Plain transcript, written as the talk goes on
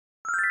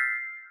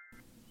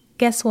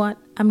Guess what?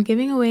 I'm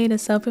giving away the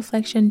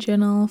Self-Reflection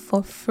Journal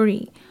for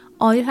free.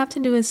 All you have to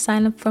do is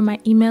sign up for my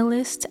email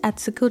list at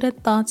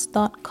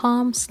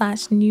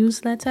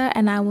secludedthoughts.com/newsletter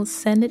and I will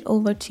send it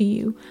over to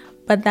you.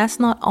 But that's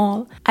not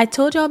all. I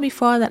told y'all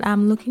before that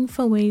I'm looking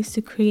for ways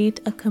to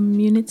create a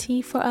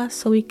community for us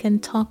so we can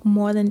talk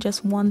more than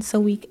just once a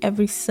week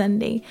every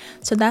Sunday.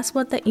 So that's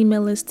what the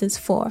email list is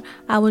for.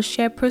 I will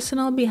share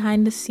personal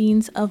behind the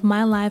scenes of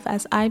my life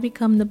as I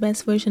become the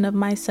best version of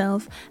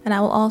myself, and I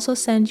will also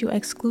send you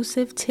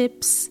exclusive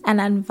tips and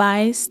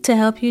advice to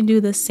help you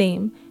do the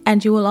same.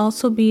 And you will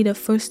also be the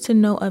first to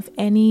know of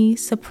any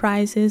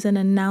surprises and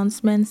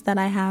announcements that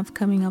I have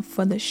coming up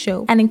for the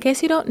show. And in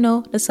case you don't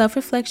know, the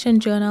Self-Reflection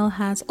Journal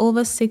has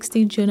over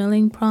 60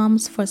 journaling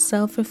prompts for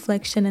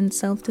self-reflection and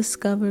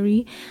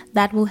self-discovery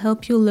that will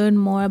help you learn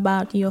more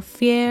about your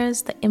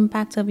fears, the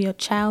impact of your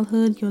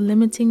childhood, your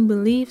limiting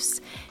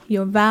beliefs,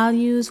 your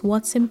values,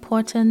 what's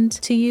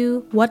important to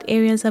you, what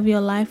areas of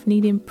your life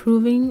need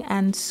improving,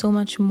 and so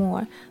much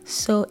more.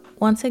 So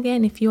once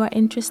again, if you are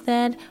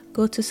interested,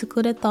 go to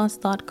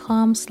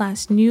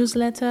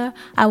secludedthoughts.com/newsletter.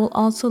 I will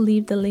also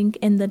leave the link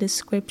in the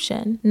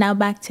description. Now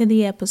back to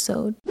the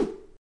episode.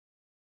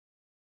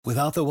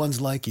 Without the ones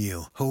like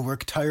you, who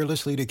work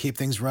tirelessly to keep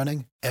things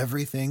running,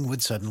 everything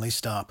would suddenly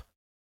stop.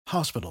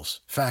 Hospitals,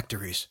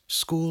 factories,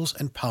 schools,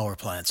 and power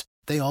plants,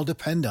 they all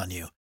depend on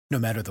you. No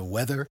matter the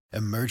weather,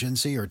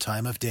 emergency, or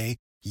time of day,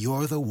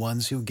 you're the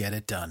ones who get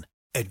it done.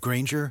 At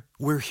Grainger,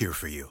 we're here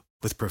for you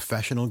with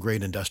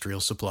professional-grade industrial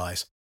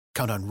supplies.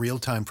 Count on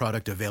real-time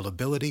product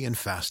availability and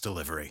fast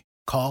delivery.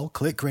 Call,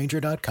 click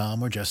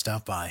Grainger.com, or just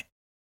stop by.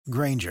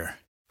 Grainger,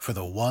 for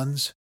the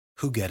ones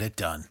who get it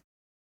done.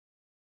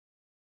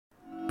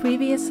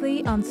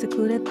 Previously on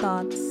Secluded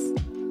Thoughts.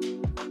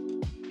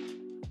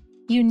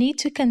 You need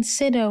to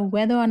consider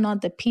whether or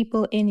not the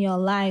people in your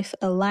life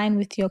align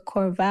with your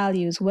core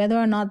values, whether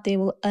or not they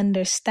will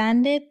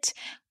understand it,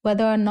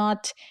 whether or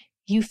not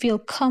you feel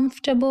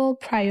comfortable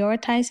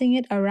prioritizing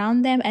it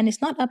around them. And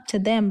it's not up to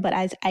them, but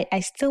I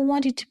still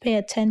want you to pay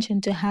attention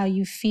to how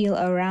you feel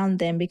around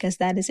them, because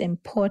that is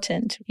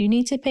important. You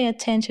need to pay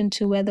attention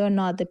to whether or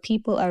not the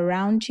people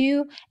around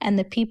you and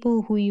the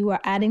people who you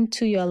are adding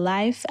to your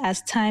life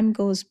as time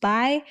goes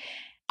by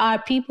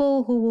are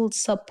people who will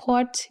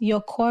support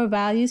your core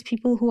values,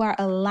 people who are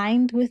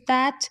aligned with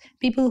that,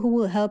 people who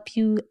will help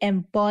you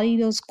embody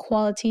those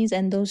qualities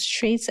and those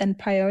traits and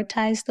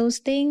prioritize those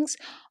things,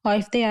 or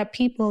if they are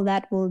people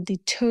that will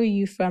deter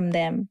you from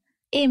them.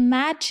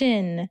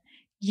 Imagine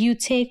you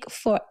take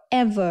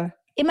forever.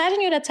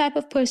 Imagine you're the type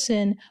of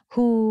person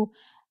who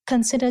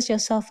considers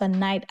yourself a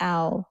night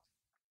owl.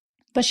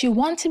 But you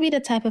want to be the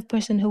type of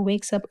person who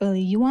wakes up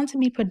early. You want to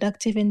be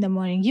productive in the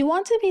morning. You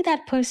want to be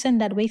that person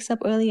that wakes up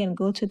early and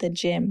go to the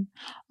gym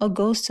or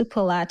goes to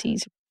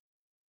Pilates.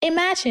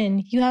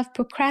 Imagine you have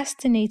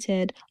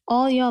procrastinated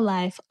all your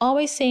life,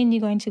 always saying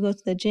you're going to go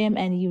to the gym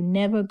and you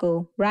never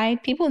go,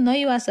 right? People know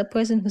you as a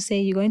person who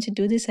say you're going to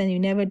do this and you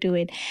never do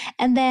it.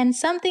 And then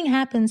something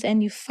happens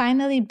and you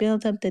finally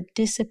build up the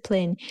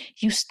discipline.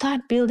 You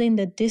start building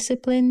the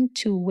discipline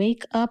to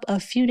wake up a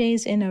few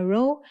days in a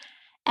row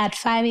at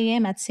 5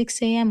 a.m., at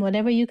 6 a.m.,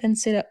 whatever you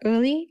consider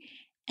early,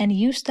 and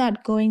you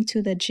start going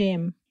to the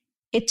gym.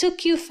 It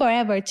took you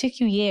forever, it took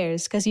you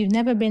years because you've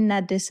never been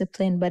that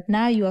disciplined, but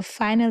now you are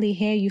finally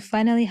here, you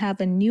finally have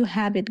a new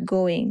habit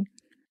going.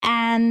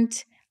 And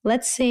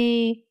let's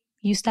say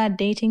you start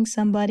dating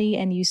somebody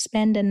and you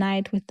spend the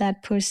night with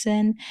that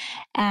person,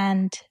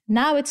 and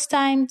now it's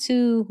time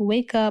to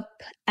wake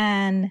up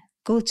and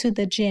go to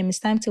the gym. It's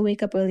time to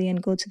wake up early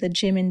and go to the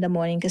gym in the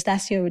morning because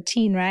that's your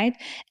routine, right?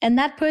 And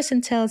that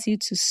person tells you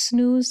to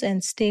snooze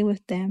and stay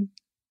with them.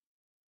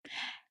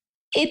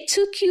 It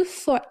took you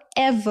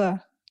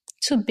forever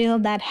to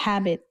build that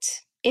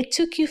habit. It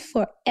took you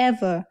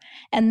forever.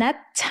 And that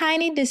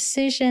tiny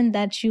decision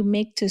that you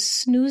make to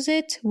snooze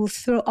it will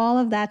throw all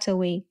of that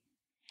away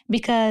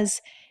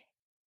because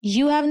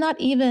you have not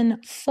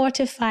even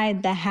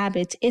fortified the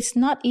habit. It's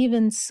not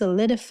even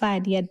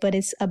solidified yet, but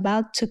it's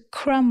about to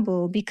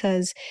crumble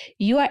because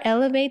you are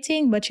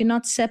elevating, but you're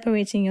not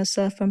separating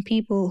yourself from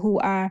people who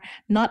are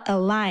not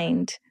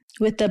aligned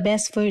with the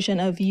best version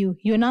of you.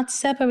 You're not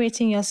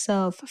separating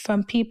yourself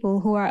from people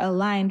who are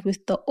aligned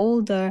with the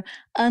older,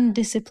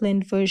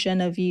 undisciplined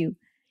version of you.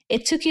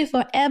 It took you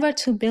forever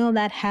to build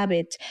that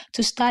habit,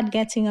 to start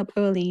getting up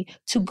early,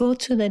 to go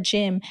to the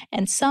gym,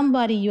 and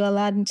somebody you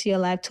allowed into your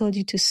life told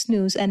you to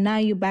snooze, and now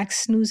you're back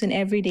snoozing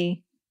every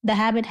day. The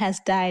habit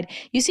has died.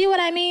 You see what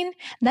I mean?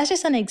 That's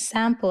just an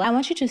example. I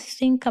want you to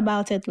think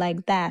about it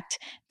like that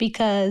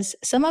because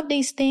some of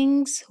these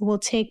things will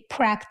take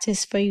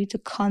practice for you to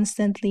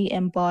constantly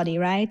embody,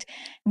 right?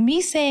 Me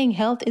saying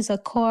health is a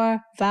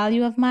core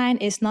value of mine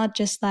is not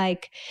just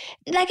like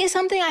it's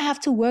something I have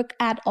to work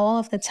at all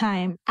of the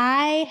time.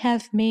 I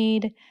have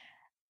made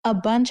a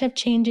bunch of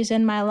changes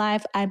in my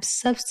life. I've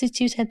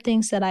substituted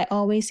things that I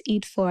always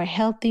eat for a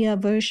healthier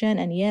version.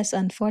 And yes,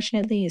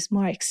 unfortunately, it's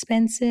more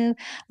expensive.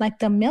 Like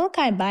the milk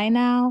I buy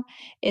now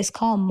is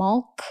called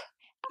Mulk.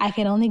 I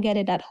can only get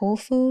it at Whole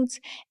Foods.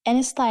 And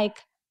it's like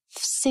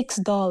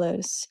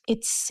 $6.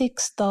 It's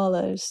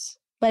 $6.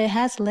 But it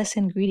has less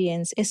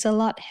ingredients. It's a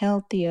lot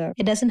healthier.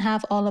 It doesn't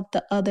have all of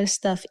the other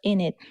stuff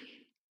in it.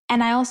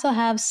 And I also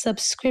have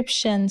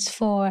subscriptions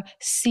for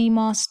sea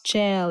moss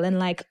gel and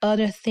like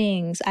other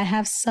things. I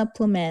have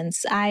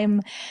supplements.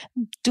 I'm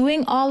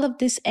doing all of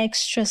this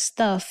extra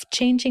stuff,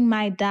 changing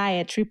my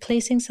diet,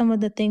 replacing some of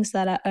the things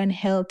that are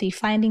unhealthy,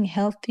 finding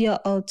healthier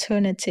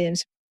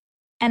alternatives.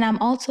 And I'm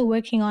also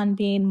working on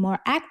being more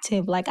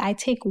active. Like I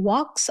take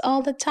walks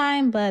all the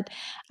time, but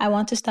I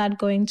want to start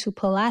going to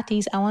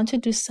Pilates. I want to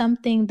do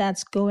something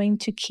that's going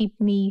to keep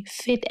me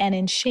fit and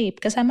in shape,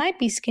 because I might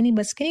be skinny,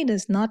 but skinny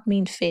does not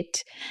mean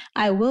fit.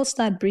 I will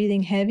start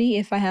breathing heavy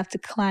if I have to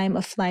climb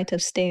a flight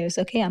of stairs.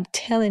 Okay, I'm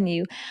telling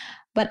you.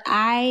 But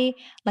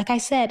like I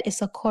said,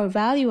 it's a core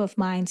value of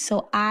mine.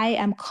 So I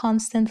am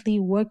constantly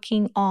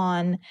working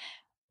on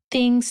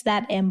things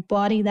that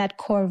embody that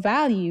core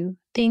value,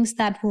 things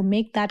that will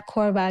make that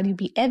core value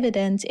be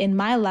evident in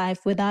my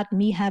life without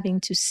me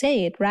having to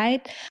say it,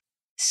 right?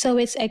 So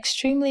it's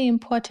extremely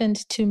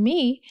important to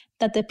me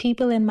that the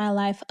people in my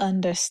life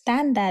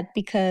understand that,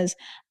 because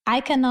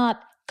I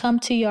cannot come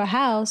to your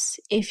house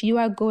if you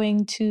are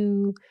going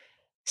to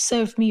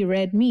serve me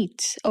red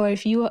meat, or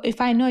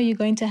if I know you're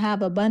going to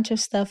have a bunch of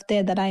stuff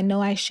there that I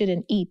know I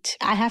shouldn't eat.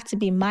 I have to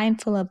be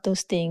mindful of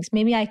those things.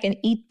 Maybe I can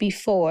eat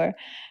before.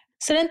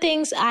 Certain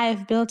things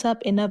I've built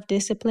up enough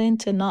discipline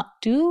to not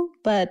do,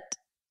 but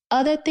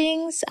other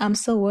things I'm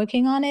still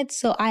working on it.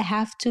 So I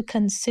have to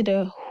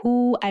consider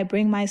who I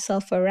bring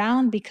myself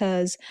around,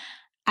 because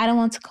I don't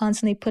want to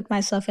constantly put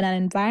myself in an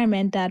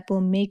environment that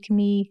will make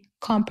me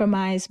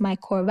compromise my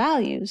core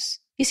values.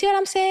 You see what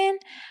I'm saying?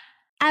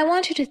 I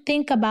want you to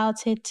think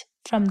about it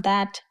from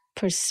that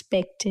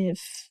perspective.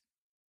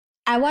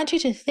 I want you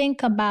to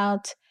think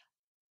about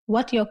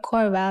what your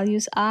core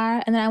values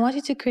are, and then I want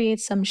you to create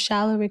some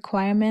shallow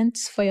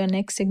requirements for your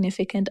next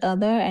significant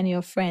other and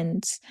your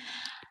friends.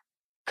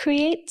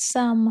 Create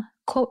some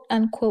quote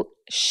unquote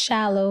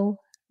shallow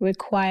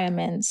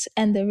requirements.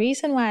 And the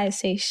reason why I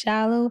say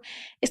shallow,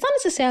 it's not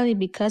necessarily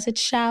because it's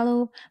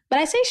shallow, but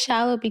I say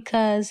shallow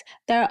because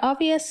there are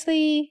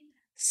obviously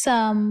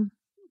some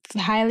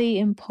highly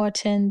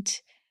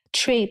important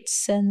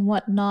traits and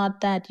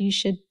whatnot that you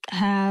should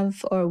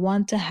have or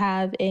want to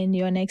have in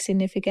your next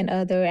significant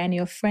other and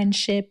your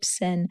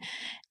friendships and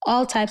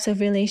all types of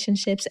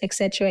relationships,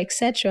 etc.,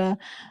 etc.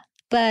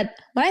 But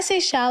when I say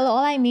shallow,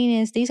 all I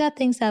mean is these are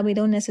things that we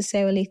don't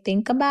necessarily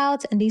think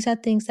about. And these are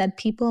things that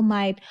people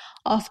might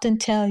often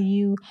tell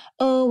you,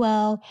 oh,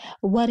 well,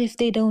 what if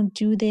they don't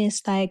do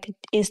this? Like,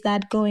 is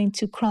that going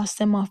to cross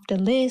them off the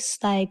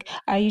list? Like,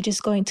 are you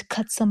just going to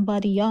cut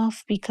somebody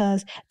off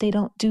because they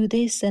don't do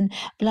this and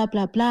blah,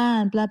 blah, blah,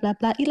 and blah, blah,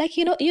 blah. Like,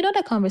 you know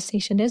the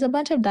conversation. There's a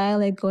bunch of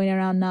dialogue going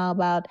around now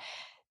about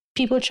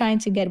people trying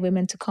to get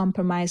women to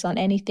compromise on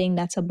anything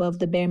that's above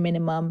the bare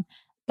minimum.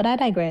 But I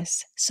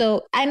digress.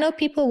 So I know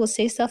people will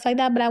say stuff like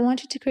that, but I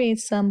want you to create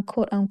some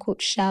quote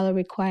unquote shallow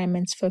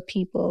requirements for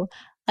people.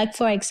 Like,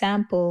 for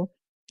example,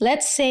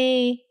 let's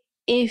say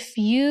if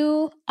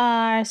you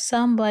are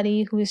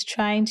somebody who is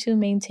trying to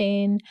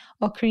maintain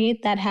or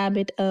create that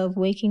habit of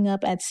waking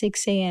up at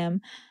 6 a.m.,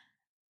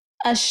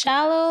 a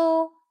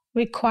shallow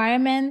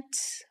requirement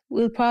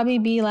will probably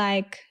be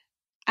like,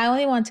 I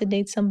only want to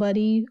date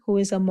somebody who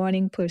is a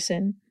morning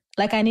person.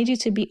 Like, I need you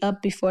to be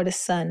up before the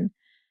sun.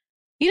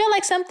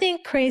 Like something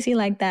crazy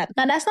like that.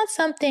 Now, that's not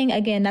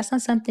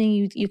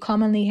something you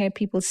commonly hear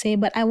people say,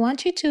 but I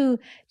want you to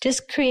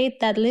just create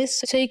that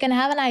list so you can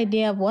have an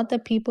idea of what the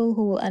people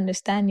who will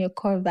understand your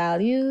core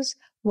values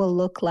will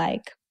look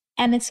like.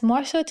 And it's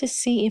more so to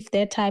see if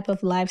their type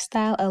of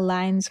lifestyle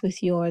aligns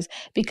with yours.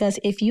 Because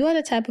if you are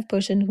the type of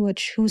person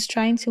who's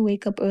trying to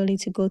wake up early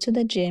to go to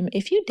the gym,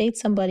 if you date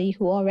somebody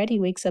who already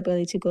wakes up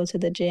early to go to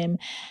the gym,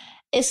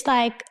 it's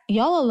like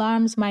y'all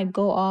alarms might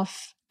go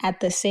off at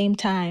the same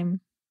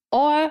time.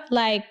 Or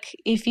like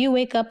if you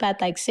wake up at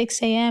like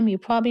 6 a.m., you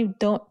probably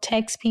don't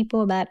text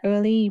people that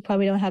early. You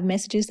probably don't have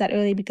messages that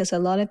early because a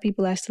lot of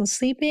people are still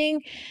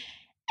sleeping.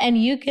 And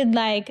you could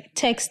like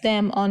text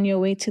them on your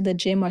way to the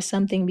gym or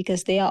something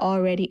because they are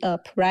already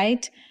up,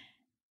 right?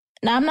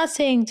 Now, I'm not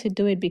saying to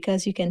do it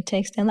because you can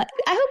text them. Like,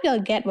 I hope y'all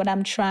get what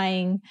I'm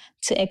trying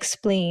to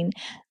explain.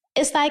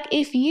 It's like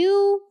if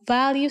you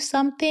value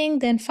something,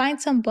 then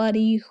find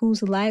somebody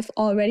whose life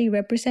already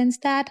represents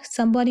that,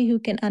 somebody who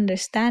can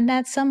understand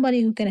that,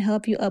 somebody who can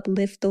help you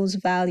uplift those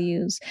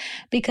values.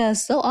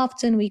 Because so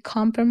often we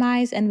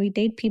compromise and we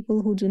date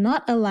people who do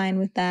not align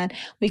with that.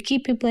 We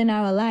keep people in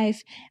our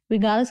life,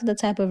 regardless of the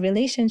type of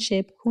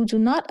relationship, who do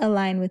not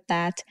align with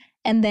that.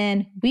 And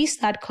then we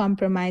start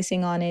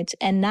compromising on it.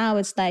 And now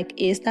it's like,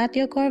 is that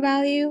your core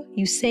value?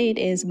 You say it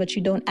is, but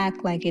you don't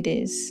act like it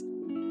is.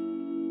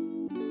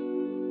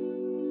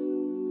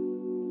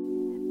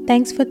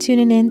 Thanks for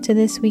tuning in to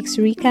this week's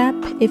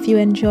recap. If you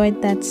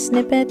enjoyed that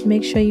snippet,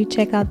 make sure you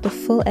check out the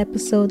full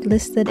episode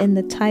listed in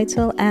the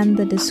title and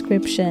the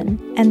description.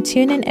 And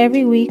tune in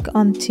every week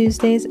on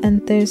Tuesdays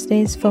and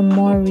Thursdays for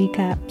more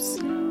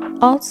recaps.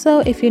 Also,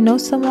 if you know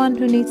someone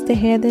who needs to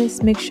hear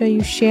this, make sure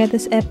you share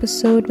this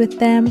episode with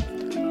them.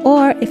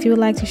 Or if you would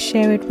like to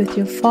share it with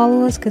your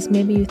followers, because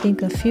maybe you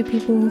think a few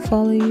people who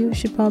follow you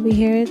should probably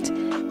hear it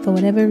for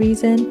whatever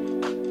reason,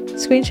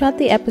 screenshot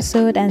the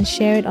episode and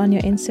share it on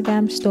your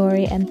Instagram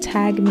story and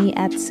tag me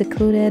at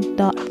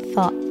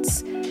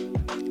secluded.thoughts.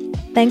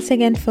 Thanks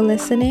again for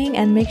listening,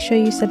 and make sure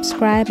you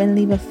subscribe and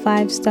leave a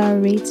 5-star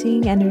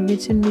rating and a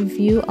written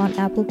review on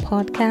Apple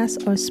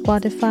Podcasts or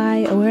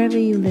Spotify or wherever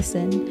you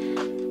listen.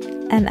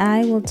 And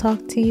I will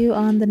talk to you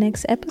on the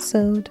next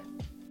episode.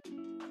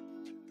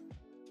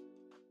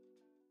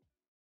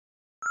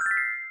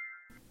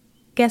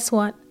 Guess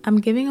what? I'm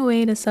giving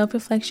away the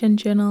Self-Reflection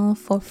Journal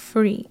for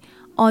free.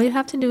 All you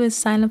have to do is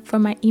sign up for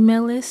my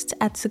email list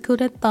at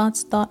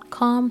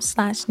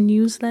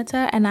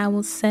secludedthoughts.com/newsletter and I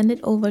will send it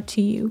over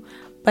to you.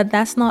 But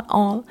that's not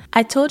all.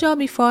 I told y'all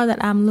before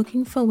that I'm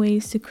looking for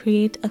ways to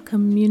create a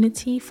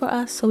community for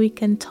us so we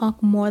can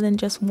talk more than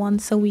just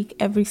once a week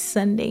every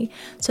Sunday.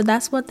 So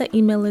that's what the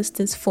email list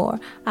is for.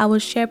 I will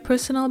share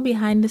personal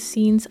behind the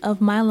scenes of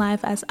my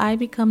life as I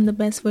become the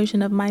best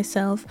version of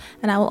myself,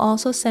 and I will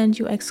also send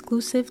you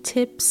exclusive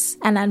tips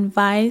and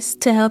advice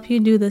to help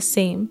you do the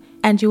same.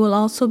 And you will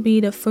also be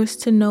the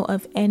first to know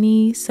of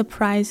any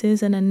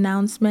surprises and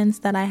announcements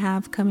that I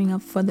have coming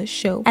up for the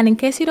show. And in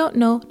case you don't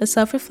know, the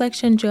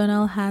Self-Reflection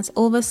Journal has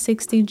over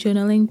 60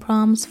 journaling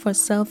prompts for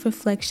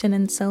self-reflection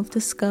and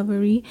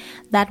self-discovery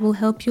that will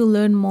help you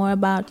learn more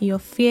about your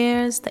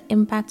fears, the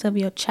impact of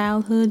your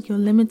childhood, your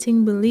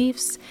limiting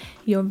beliefs,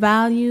 your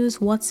values,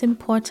 what's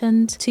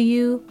important to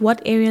you,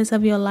 what areas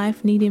of your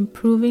life need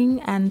improving,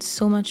 and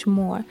so much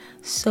more.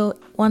 So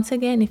once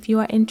again, if you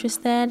are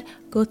interested,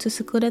 go to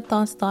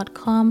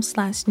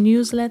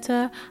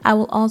secludedthoughts.com/newsletter. I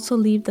will also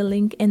leave the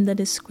link in the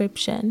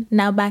description.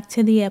 Now back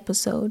to the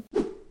episode.